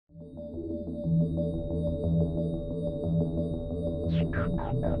You're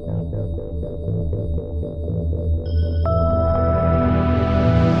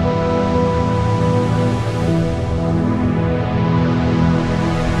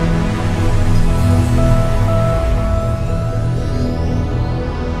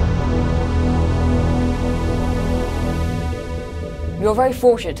very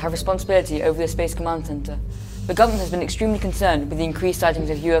fortunate to have responsibility over the Space Command Center. The government has been extremely concerned with the increased sightings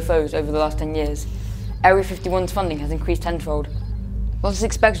of UFOs over the last 10 years. Area 51's funding has increased tenfold. What is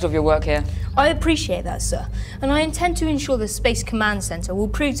expected of your work here? I appreciate that, sir, and I intend to ensure the Space Command Center will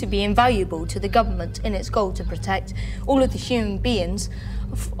prove to be invaluable to the government in its goal to protect all of the human beings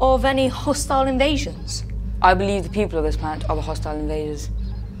of any hostile invasions. I believe the people of this planet are the hostile invaders.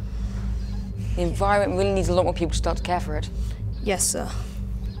 The environment really needs a lot more people to start to care for it. Yes, sir.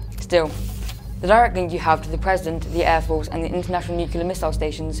 Still, the direct link you have to the President, the Air Force and the International Nuclear Missile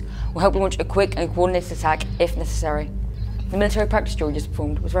Stations will help launch a quick and coordinated attack if necessary. The military practice drill you just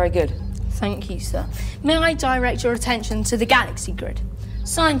performed was very good. Thank you, sir. May I direct your attention to the galaxy grid?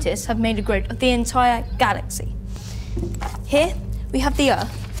 Scientists have made a grid of the entire galaxy. Here, we have the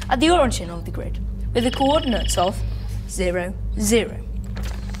Earth at the origin of the grid, with the coordinates of 0, 0.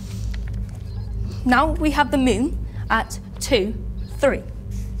 Now we have the Moon at 2, 3.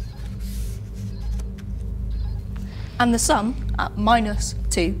 And the Sun at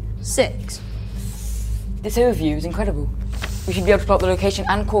 -2, 6. This overview is incredible. We should be able to plot the location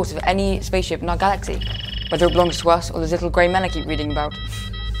and course of any spaceship in our galaxy, whether it belongs to us or those little grey men I keep reading about.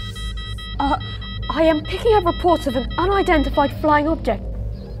 I am picking up reports of an unidentified flying object.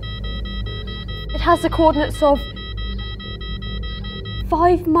 It has the coordinates of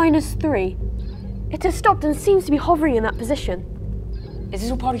 5, -3. It has stopped and seems to be hovering in that position. Is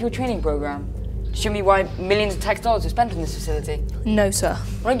this all part of your training program? To show me why millions of tax dollars are spent on this facility? No, sir.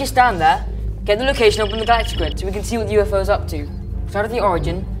 Why don't you stand there, get the location up on the galaxy grid so we can see what the UFO is up to. Start at the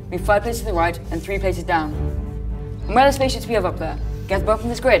origin, move 5 places to the right and 3 places down. And where are the spaceships we have up there? Get them up on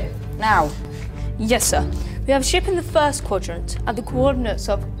this grid, now. Yes, sir. We have a ship in the first quadrant at the coordinates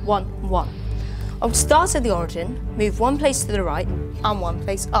of 1, 1. I will start at the origin, move 1 place to the right and 1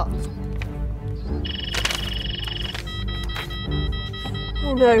 place up.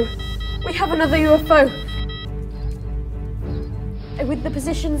 Oh no, we have another UFO. With the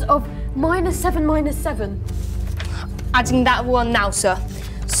positions of -7, -7. Adding that one now, sir.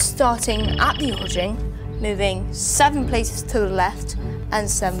 Starting at the origin, moving 7 places to the left and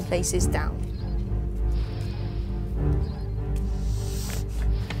 7 places down.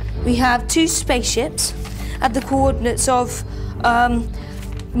 We have 2 spaceships at the coordinates of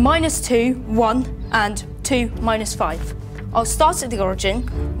 -2, 1 and 2, -5. I'll start at the origin,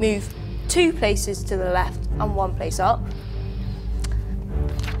 move 2 places to the left and 1 place up.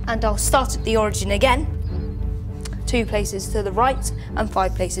 And I'll start at the origin again, 2 places to the right and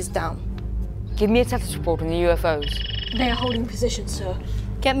 5 places down. Give me a status report on the UFOs. They are holding position, sir.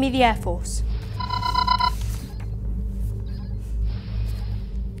 Get me the Air Force.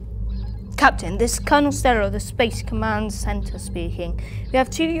 Captain, this is Colonel Stella of the Space Command Center speaking. We have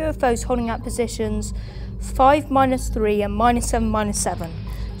 2 UFOs holding at positions 5, -3 and -7, -7.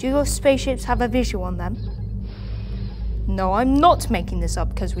 Do your spaceships have a visual on them? No, I'm not making this up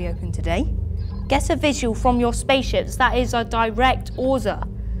because we opened today. Get a visual from your spaceships. That is a direct order.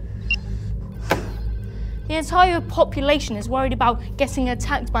 The entire population is worried about getting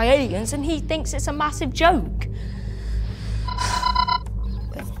attacked by aliens and he thinks it's a massive joke.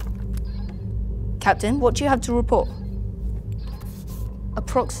 Captain, what do you have to report?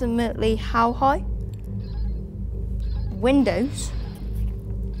 Approximately how high? Windows?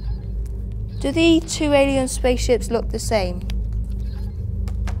 Do the 2 alien spaceships look the same?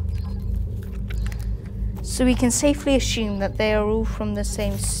 So we can safely assume that they are all from the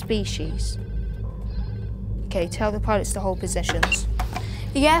same species. Okay, tell the pilots to hold positions.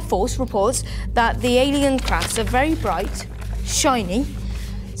 The Air Force reports that the alien crafts are very bright, shiny,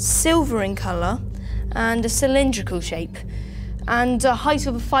 silver in colour, and a cylindrical shape, and a height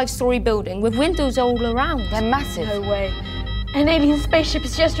of a 5-story building with windows all around. They're massive. No way. An alien spaceship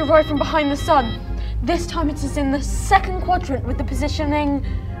has just arrived from behind the sun. This time it is in the second quadrant with the positioning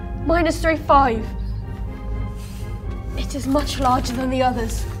 -3, It is much larger than the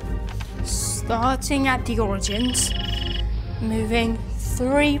others. Starting at the origins, moving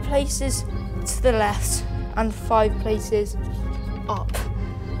 3 places to the left and 5 places up.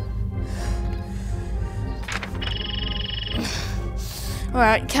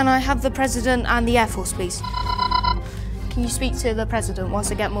 Alright, can I have the President and the Air Force, please? Can you speak to the President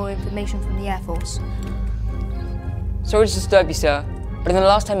once I get more information from the Air Force? Sorry to disturb you, sir, but in the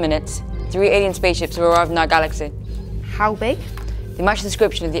last 10 minutes, 3 alien spaceships have arrived in our galaxy. How big? They match the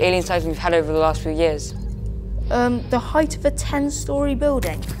description of the alien sighting we've had over the last few years. The height of a 10-story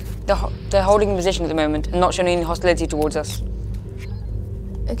building. They're holding a position at the moment and not showing any hostility towards us.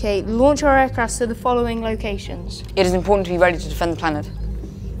 Okay, launch our aircraft to the following locations. It is important to be ready to defend the planet.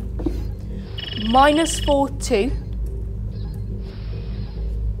 -42.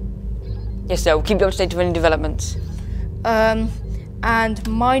 Yes, sir. We'll keep you up to date with any developments. And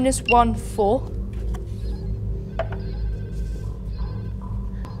 -14.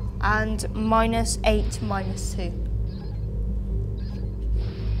 And -8, -2.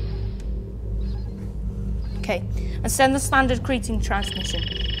 Okay, and send the standard greeting transmission.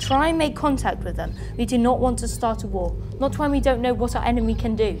 Try and make contact with them. We do not want to start a war, not when we don't know what our enemy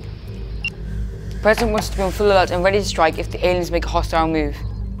can do. The President wants us to be on full alert and ready to strike if the aliens make a hostile move.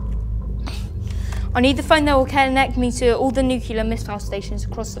 I need the phone that will connect me to all the nuclear missile stations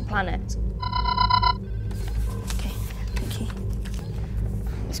across the planet. Okay, thank you.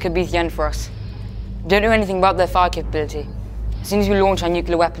 This could be the end for us. We don't know anything about their fire capability. As soon as we launch our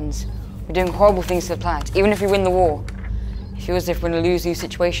nuclear weapons, we're doing horrible things to the planet. Even if we win the war, it feels as if we're in a lose-lose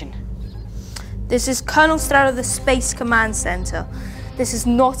situation. This is Colonel Stroud of the Space Command Center. This is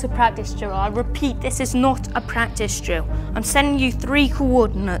not a practice drill. I repeat, this is not a practice drill. I'm sending you 3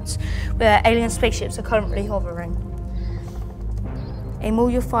 coordinates where alien spaceships are currently hovering. Aim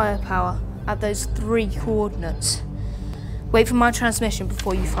all your firepower at those 3 coordinates. Wait for my transmission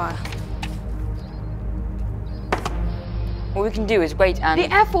before you fire. All we can do is wait and... The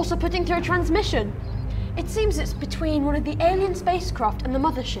Air Force are putting through a transmission. It seems it's between one of the alien spacecraft and the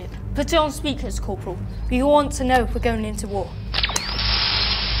mothership. Put it on speakers, Corporal. We want to know if we're going into war.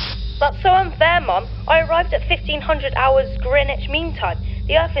 That's so unfair, Mum. I arrived at 1500 hours Greenwich Mean Time.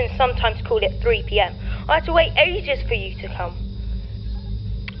 The Earthins sometimes call it 3 p.m. I had to wait ages for you to come.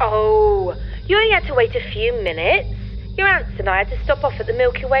 Oh, you only had to wait a few minutes. Your aunts and I had to stop off at the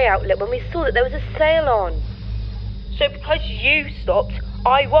Milky Way outlet when we saw that there was a sale on. So because you stopped,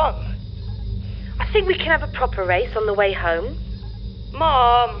 I won. I think we can have a proper race on the way home.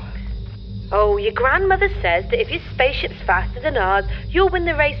 Mom. Oh, your grandmother says that if your spaceship's faster than ours, you'll win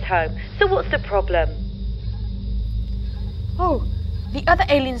the race home. So what's the problem? Oh, the other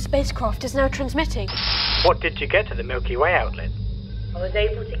alien spacecraft is now transmitting. What did you get at the Milky Way outlet? I was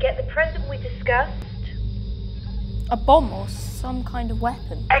able to get the present we discussed. A bomb or some kind of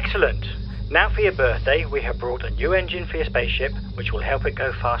weapon. Excellent! Now for your birthday, we have brought a new engine for your spaceship, which will help it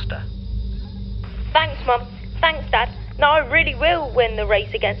go faster. Thanks, Mum. Thanks, Dad. Now I really will win the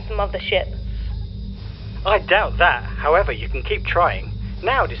race against the mothership. I doubt that. However, you can keep trying.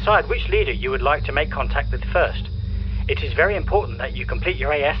 Now decide which leader you would like to make contact with first. It is very important that you complete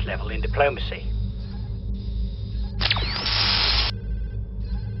your AS level in diplomacy.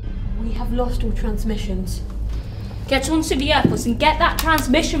 We have lost all transmissions. Get onto the Air Force and get that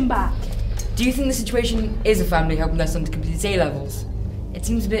transmission back. Do you think the situation is a family helping their son to complete his A-levels? It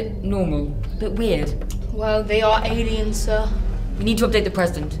seems a bit normal, a bit weird. Well, they are aliens, sir. We need to update the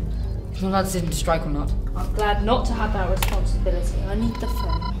President. It's not our decision to strike or not. I'm glad not to have that responsibility. I need the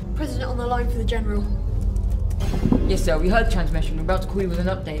phone. President on the line for the General. Yes, sir, we heard the transmission. We're about to call you with an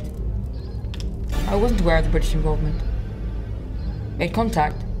update. I wasn't aware of the British involvement. Made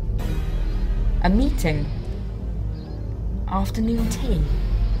contact. A meeting. Afternoon tea.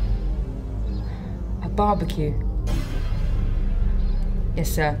 A barbecue. Yes,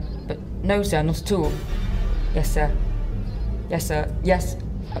 sir. But no, sir, not at all. Yes, sir. Yes, sir. Yes.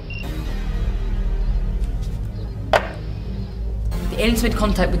 The aliens made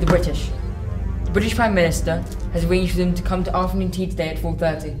contact with the British. The British Prime Minister has arranged for them to come to afternoon tea today at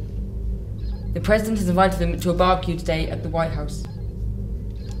 4:30. The President has invited them to a barbecue today at the White House.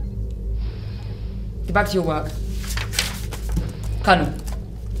 Get back to your work. Colonel,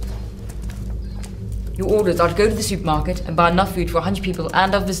 your orders are to go to the supermarket and buy enough food for 100 people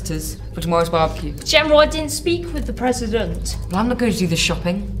and our visitors for tomorrow's barbecue. General, I didn't speak with the President. Well, I'm not going to do the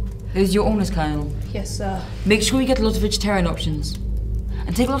shopping. Those are your orders, Colonel. Yes, sir. Make sure you get a lot of vegetarian options.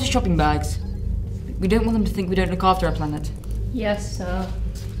 And take a lot of shopping bags. We don't want them to think we don't look after our planet. Yes, sir.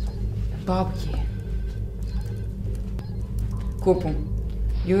 Barbecue. Corporal,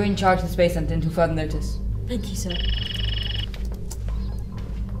 you're in charge of the Space Center until further notice. Thank you, sir.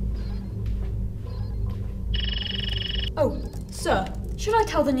 Oh, sir, should I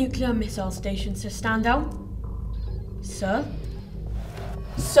tell the nuclear missile stations to stand down? Sir?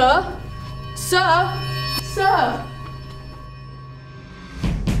 Sir? Sir? Sir?